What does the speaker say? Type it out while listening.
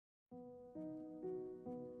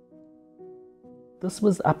This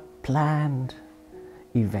was a planned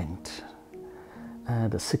event.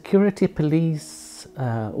 The security police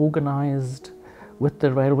organised with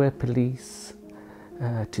the railway police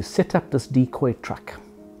to set up this decoy truck.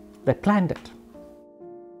 They planned it.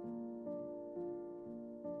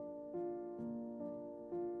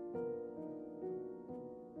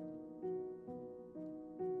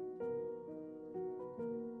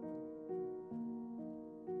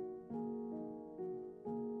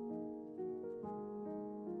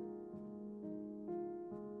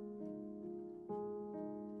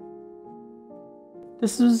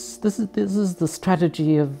 This is the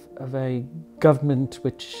strategy of a government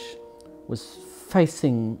which was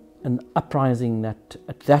facing an uprising that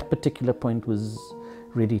at that particular point was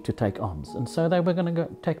ready to take arms. And so they were going to go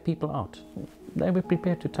take people out. They were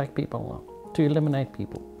prepared to take people out, to eliminate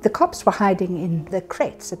people. The cops were hiding in the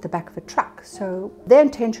crates at the back of a truck. So their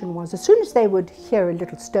intention was, as soon as they would hear a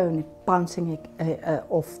little stone bouncing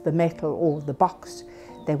off the metal or the box,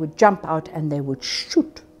 they would jump out and they would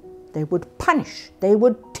shoot. They would punish, they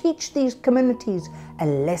would teach these communities a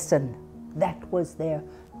lesson. That was their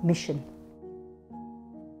mission.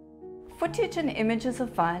 Footage and images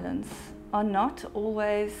of violence are not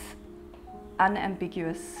always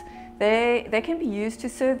unambiguous. They can be used to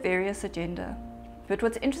serve various agenda. But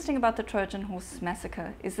what's interesting about the Trojan Horse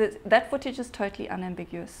Massacre is that that footage is totally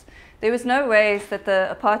unambiguous. There was no ways that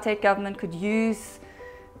the apartheid government could use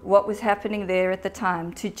what was happening there at the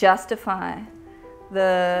time to justify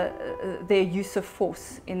their use of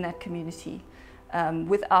force in that community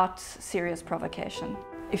without serious provocation,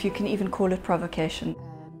 if you can even call it provocation.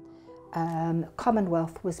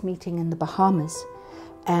 Commonwealth was meeting in the Bahamas,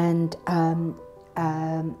 and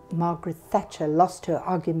Margaret Thatcher lost her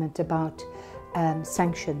argument about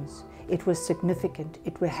sanctions. It was significant.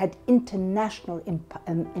 It had international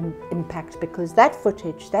impact because that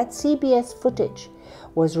footage, that CBS footage,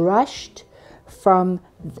 was rushed from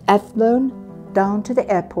Athlone down to the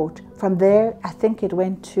airport. From there, I think it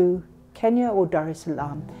went to Kenya or Dar es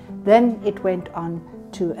Salaam. Then it went on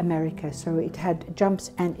to America. So it had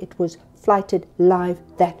jumps and it was flighted live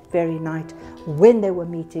that very night when they were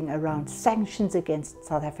meeting around sanctions against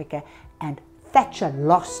South Africa, and Thatcher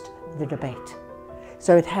lost the debate.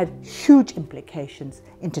 So it had huge implications,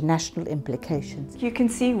 international implications. You can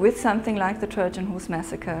see with something like the Trojan Horse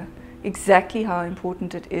Massacre exactly how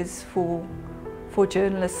important it is for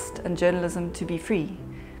journalists and journalism to be free,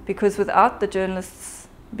 because without the journalists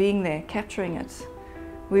being there capturing it,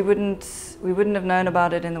 we wouldn't have known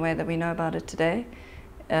about it in the way that we know about it today.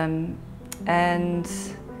 And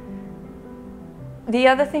the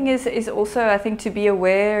other thing is also, I think, to be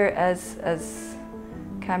aware as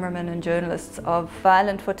cameramen and journalists of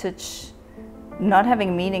violent footage not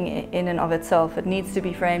having meaning in and of itself. It needs to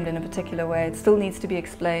be framed in a particular way. It still needs to be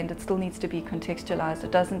explained. It still needs to be contextualized.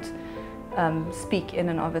 It doesn't speak in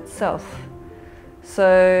and of itself.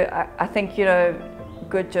 So I think, you know,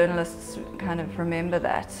 good journalists kind of remember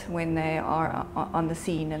that when they are on the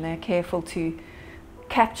scene, and they're careful to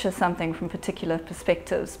capture something from particular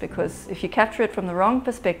perspectives, because if you capture it from the wrong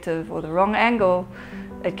perspective or the wrong angle,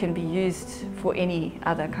 it can be used for any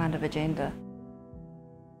other kind of agenda.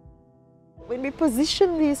 When we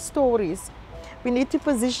position these stories, we need to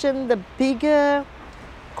position the bigger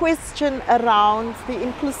question around the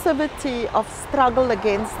inclusivity of struggle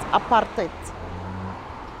against apartheid,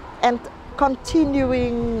 and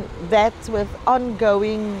continuing that with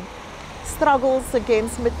ongoing struggles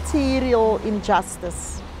against material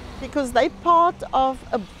injustice, because they're part of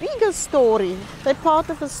a bigger story. They're part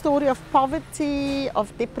of a story of poverty,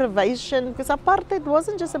 of deprivation, because apartheid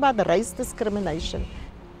wasn't just about race discrimination.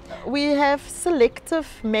 We have selective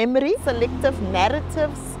memory, selective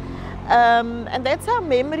narratives, and that's how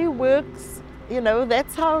memory works. You know,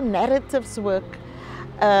 that's how narratives work.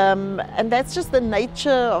 And that's just the nature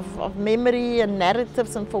of memory and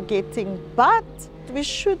narratives and forgetting. But we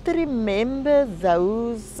should remember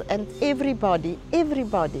those and everybody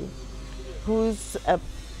who's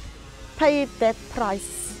paid that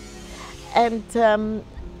price. And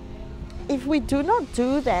if we do not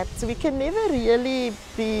do that, we can never really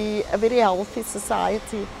be a very healthy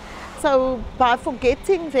society. So by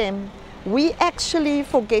forgetting them, we actually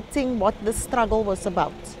forgetting what the struggle was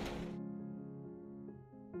about.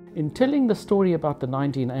 In telling the story about the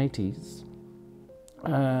 1980s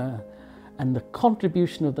and the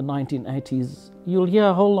contribution of the 1980s, you'll hear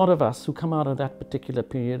a whole lot of us who come out of that particular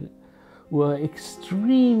period were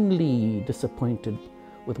extremely disappointed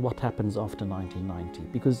with what happens after 1990,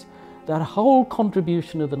 because that whole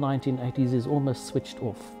contribution of the 1980s is almost switched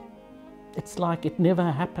off. It's like it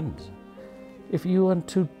never happened. If you want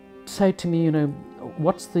to say to me, you know,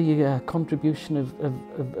 What's the contribution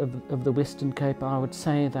of the Western Cape? I would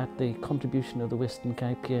say that the contribution of the Western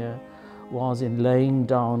Cape here was in laying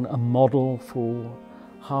down a model for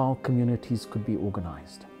how communities could be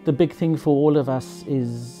organised. The big thing for all of us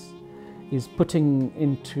is putting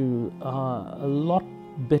into a lot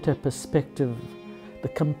better perspective the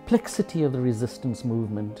complexity of the resistance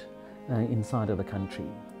movement inside of the country,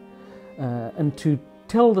 and to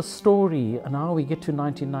tell the story and how we get to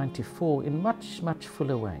 1994 in much, much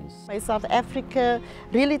fuller ways. South Africa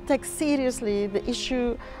really takes seriously the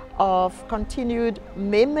issue of continued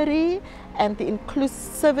memory and the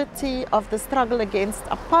inclusivity of the struggle against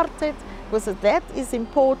apartheid, because that is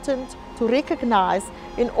important to recognize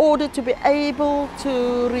in order to be able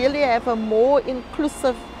to really have a more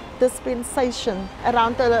inclusive dispensation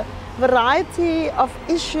around a variety of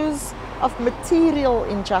issues of material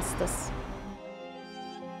injustice.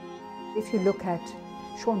 If you look at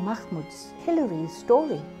Shaun Mahmoud's Hillary's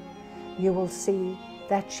story, you will see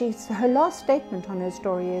that her last statement on her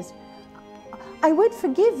story is, "I would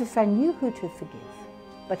forgive if I knew who to forgive,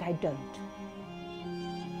 but I don't."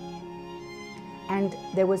 And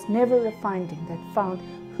there was never a finding that found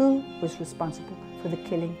who was responsible for the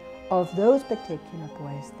killing of those particular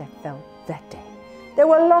boys that fell that day. There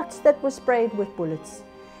were lots that were sprayed with bullets,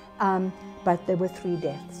 but there were 3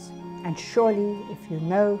 deaths. And surely, if you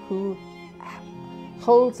know who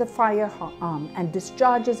holds a firearm and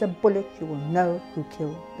discharges a bullet, you will know who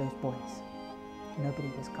killed those boys.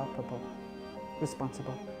 Nobody was culpable,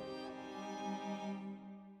 responsible.